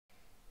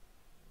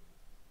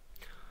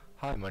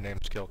Hi, my name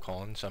is Gil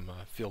Collins. I'm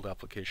a field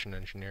application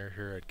engineer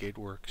here at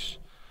Gateworks.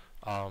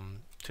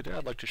 Today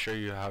I'd like to show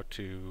you how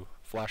to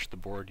flash the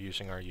board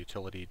using our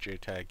utility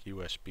JTAG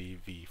USB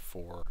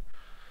v4.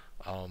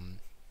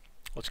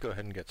 Let's go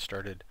ahead and get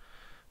started.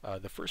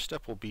 The first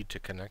step will be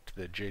to connect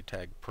the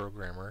JTAG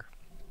programmer.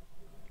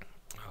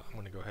 I'm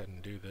going to go ahead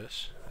and do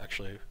this.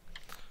 Actually,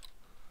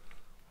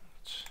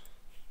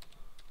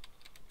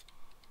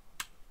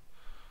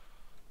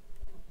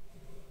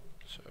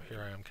 so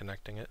here I am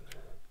connecting it.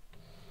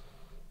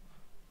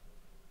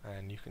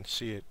 And you can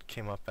see it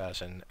came up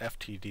as an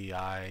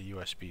FTDI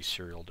USB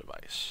serial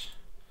device.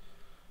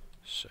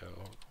 So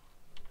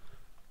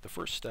the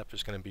first step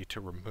is going to be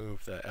to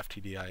remove the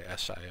FTDI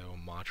SIO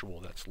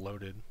module that's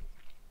loaded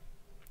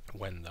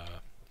when the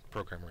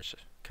programmer is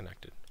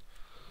connected.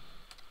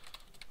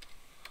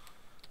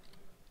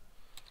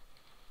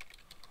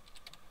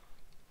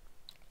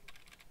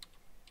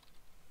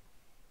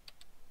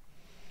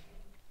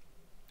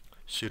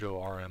 Sudo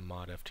rm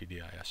mod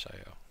FTDI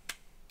SIO.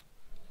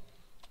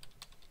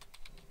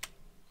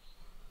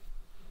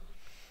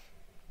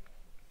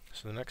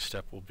 So the next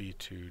step will be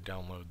to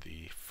download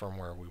the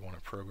firmware we want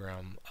to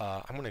program.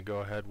 I'm going to go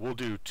ahead, we'll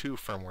do two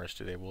firmwares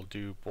today. We'll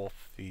do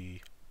both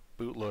the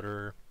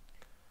bootloader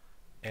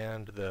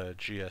and the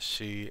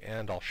GSC,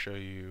 and I'll show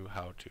you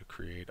how to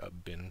create a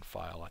bin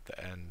file at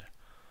the end.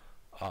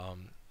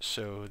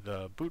 So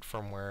the boot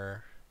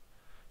firmware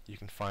you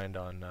can find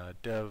on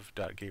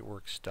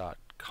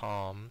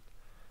dev.gateworks.com,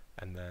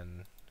 and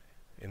then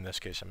in this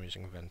case I'm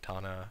using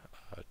Ventana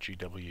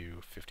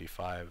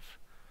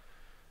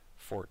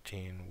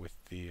GW5514 with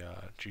the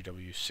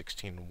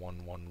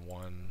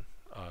GW16111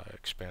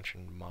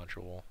 expansion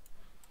module.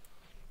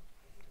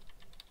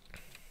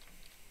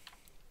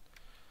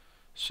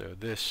 So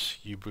this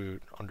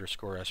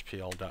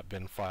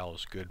uboot_spl.bin file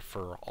is good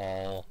for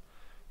all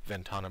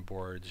Ventana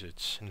boards.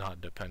 It's not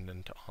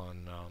dependent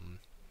on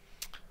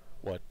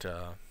what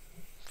your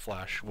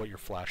flash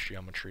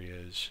geometry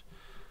is,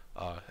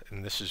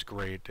 and this is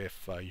great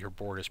if your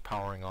board is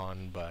powering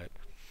on but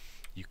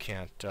you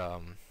can't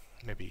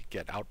maybe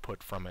get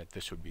output from it.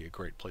 This would be a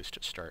great place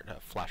to start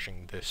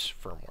flashing this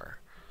firmware.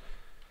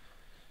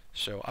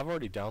 So I've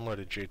already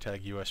downloaded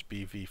JTAG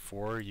USB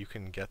v4. You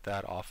can get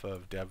that off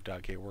of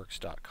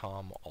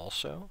dev.gateworks.com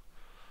also.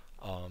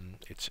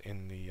 It's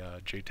in the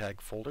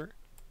JTAG folder.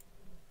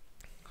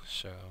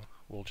 So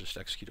we'll just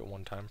execute it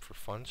one time for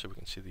fun so we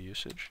can see the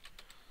usage.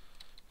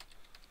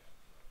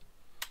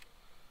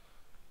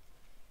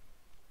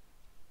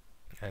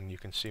 And you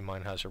can see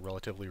mine has a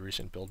relatively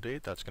recent build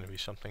date. That's going to be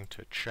something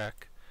to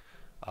check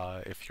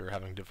if you're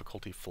having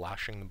difficulty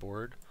flashing the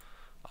board.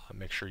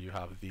 Make sure you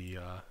have the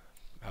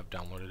have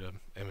downloaded an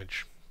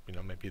image,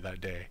 maybe that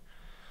day.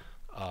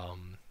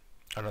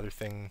 Another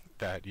thing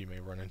that you may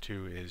run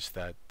into is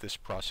that this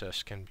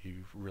process can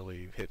be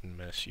really hit and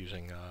miss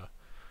using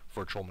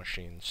virtual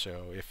machines.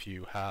 So if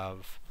you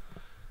have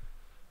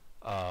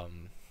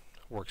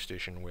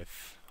workstation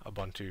with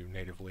Ubuntu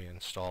natively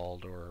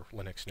installed or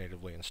Linux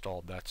natively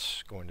installed,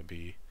 that's going to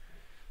be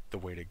the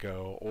way to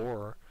go.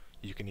 Or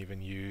you can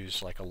even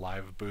use like a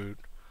live boot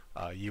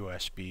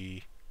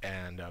USB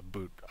and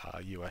boot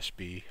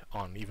USB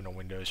on even a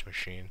Windows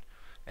machine,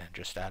 and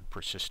just add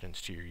persistence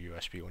to your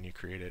USB when you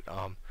create it.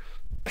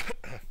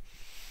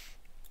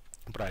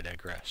 But I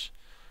digress.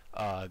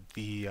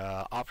 The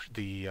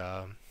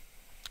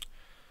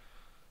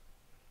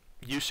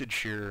usage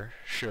here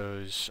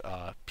shows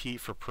P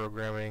for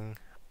programming.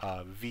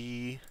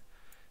 V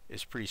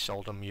is pretty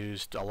seldom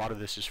used. A lot of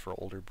this is for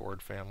older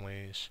board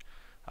families.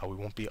 We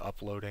won't be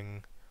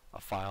uploading a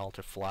file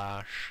to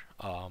flash.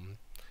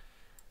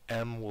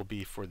 M will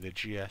be for the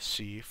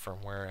GSC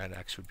firmware, and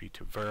X would be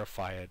to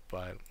verify it,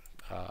 but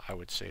I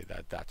would say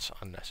that that's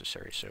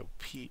unnecessary. So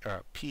P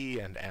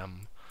and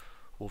M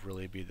will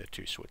really be the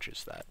two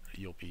switches that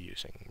you'll be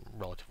using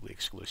relatively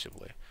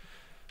exclusively.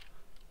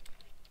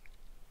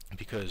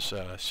 Because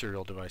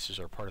serial devices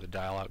are part of the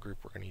dial-out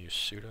group, we're going to use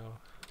sudo.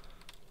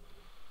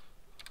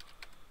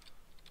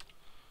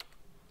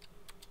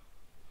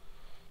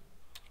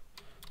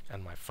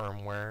 And my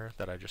firmware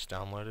that I just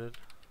downloaded.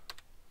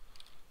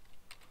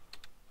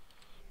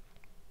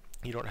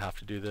 You don't have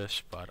to do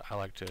this, but I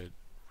like to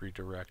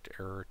redirect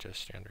error to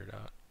standard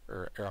out,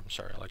 I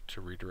like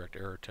to redirect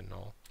error to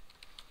null.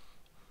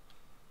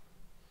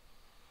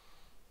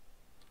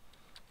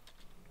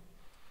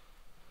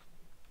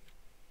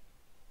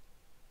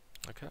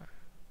 Okay.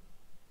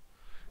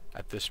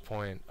 At this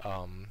point,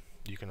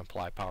 you can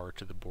apply power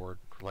to the board.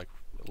 Like,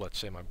 let's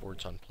say my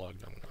board's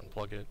unplugged. I'm going to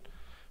unplug it.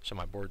 So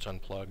my board's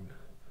unplugged.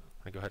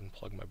 I'm going to go ahead and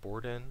plug my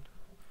board in,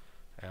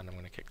 and I'm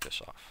going to kick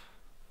this off.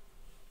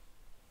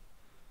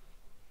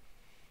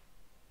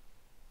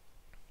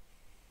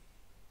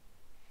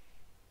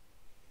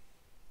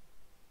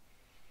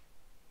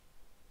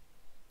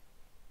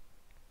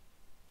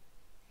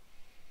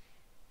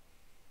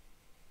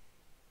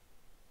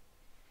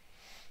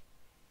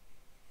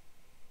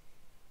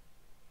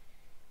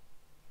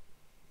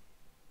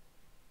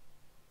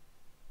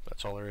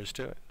 That's all there is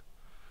to it.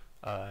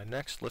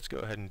 Next, let's go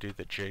ahead and do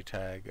the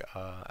JTAG.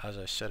 As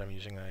I said, I'm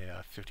using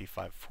a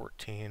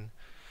 5514.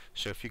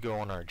 So if you go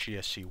on our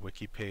GSC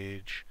wiki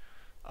page,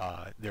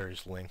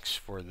 there's links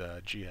for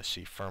the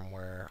GSC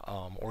firmware,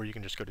 or you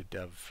can just go to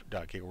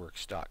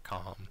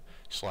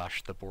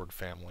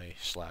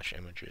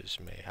dev.gatewworks.com/theboardfamily/images,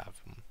 may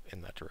have them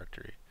in that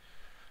directory.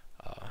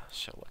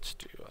 So let's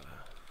do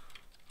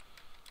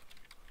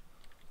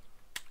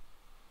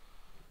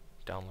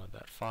download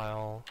that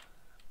file,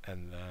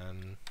 and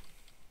then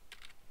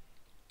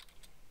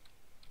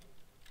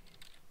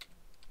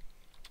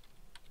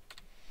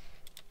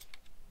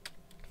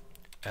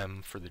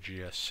M for the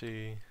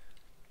GSC.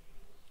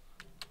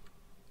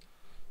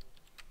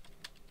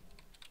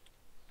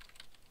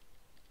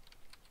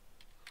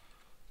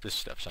 This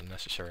step's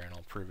unnecessary, and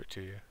I'll prove it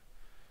to you.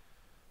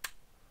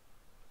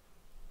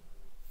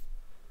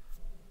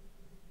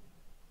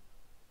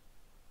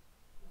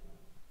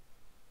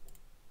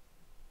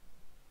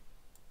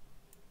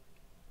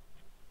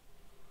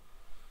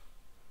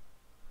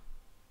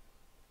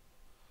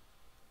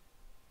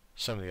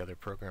 Some of the other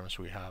programs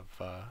we have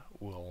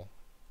will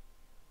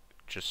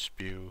just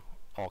spew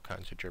all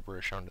kinds of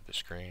gibberish onto the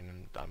screen,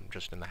 and I'm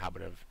just in the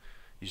habit of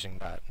using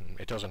that, and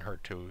it doesn't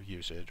hurt to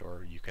use it,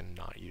 or you can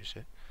not use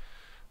it.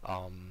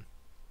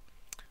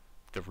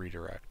 The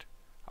redirect.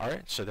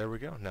 Alright, so there we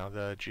go. Now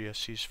the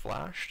GSC's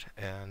flashed,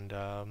 and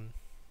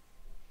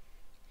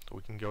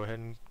we can go ahead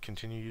and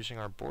continue using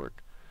our board.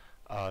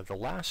 The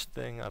last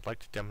thing I'd like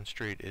to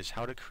demonstrate is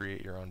how to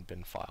create your own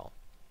bin file.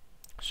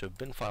 So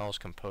bin file is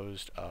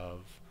composed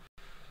of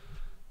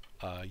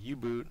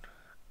uboot,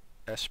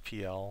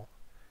 SPL,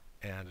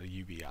 and a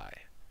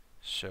UBI.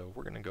 So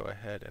we're going to go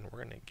ahead and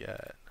we're going to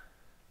get...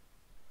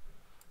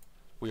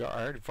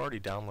 I've already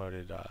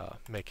downloaded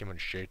make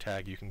image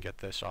JTAG. You can get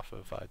this off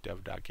of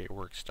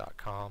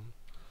dev.gatewworks.com.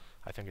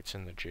 I think it's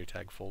in the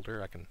JTAG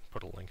folder. I can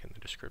put a link in the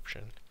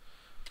description.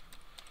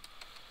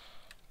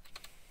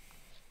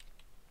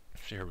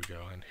 So here we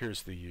go, and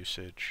here's the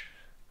usage,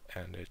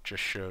 and it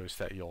just shows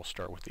that you'll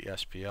start with the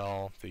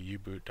SPL, the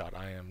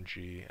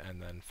uboot.img,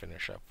 and then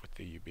finish up with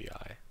the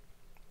UBI.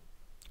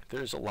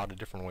 There's a lot of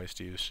different ways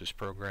to use this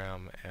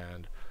program,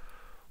 and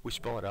we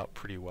spell it out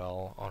pretty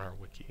well on our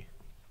wiki.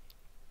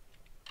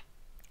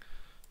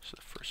 So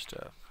the first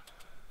step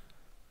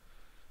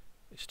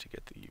is to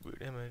get the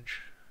uboot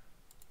image.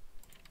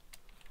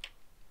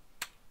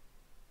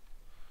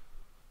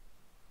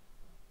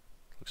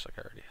 Looks like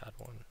I already had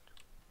one.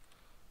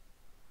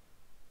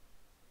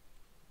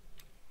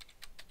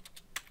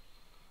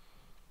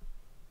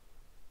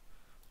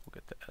 We'll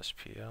get the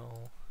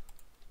SPL.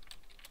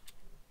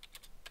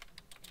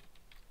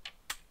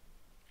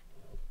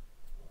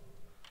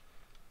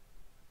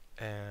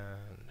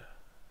 And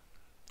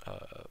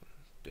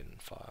bin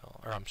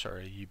file, or I'm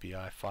sorry,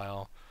 UBI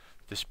file.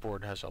 This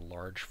board has a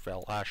large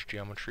flash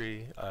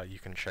geometry. You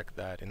can check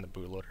that in the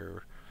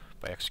bootloader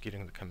by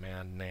executing the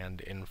command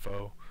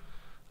nand-info.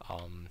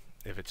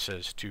 If it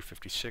says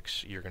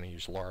 256, you're going to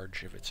use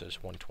large. If it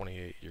says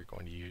 128, you're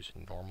going to use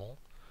normal.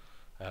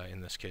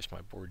 In this case,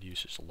 my board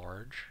uses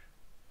large.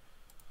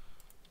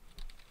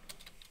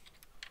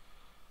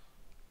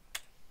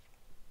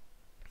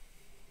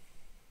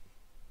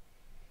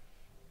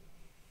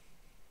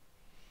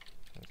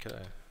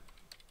 Okay.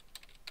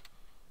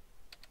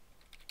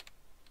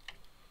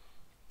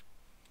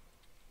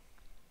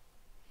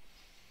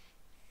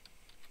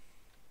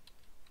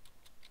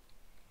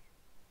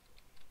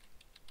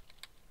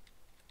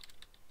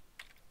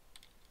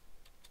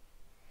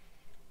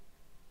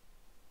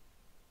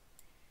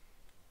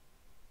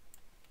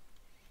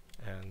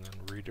 And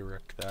then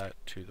redirect that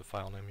to the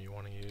file name you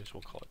want to use.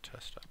 We'll call it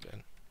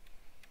test.bin.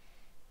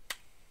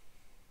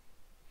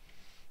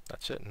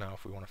 That's it. Now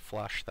if we want to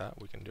flash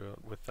that, we can do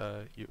it with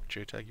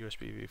JTAG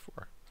USB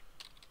v4.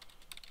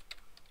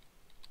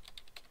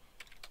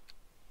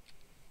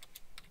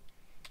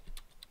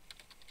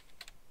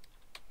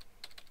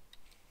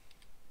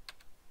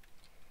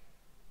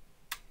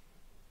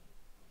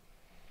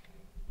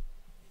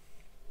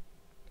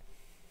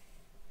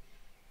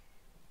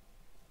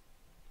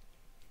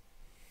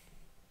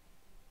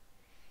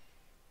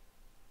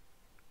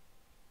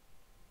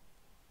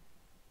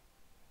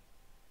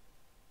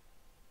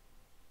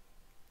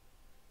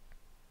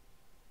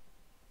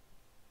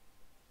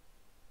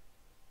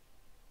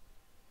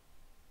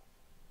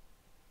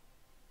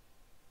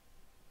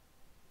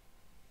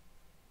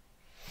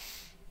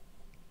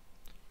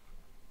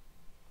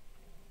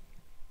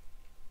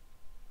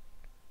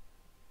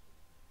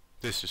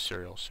 This is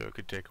serial, so it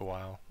could take a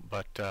while,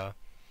 but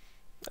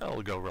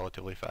it'll go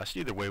relatively fast.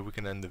 Either way, we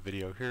can end the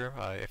video here.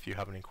 If you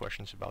have any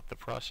questions about the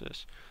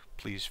process,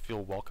 please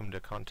feel welcome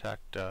to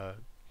contact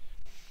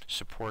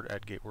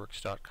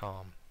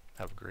support@gatewworks.com.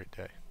 Have a great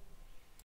day.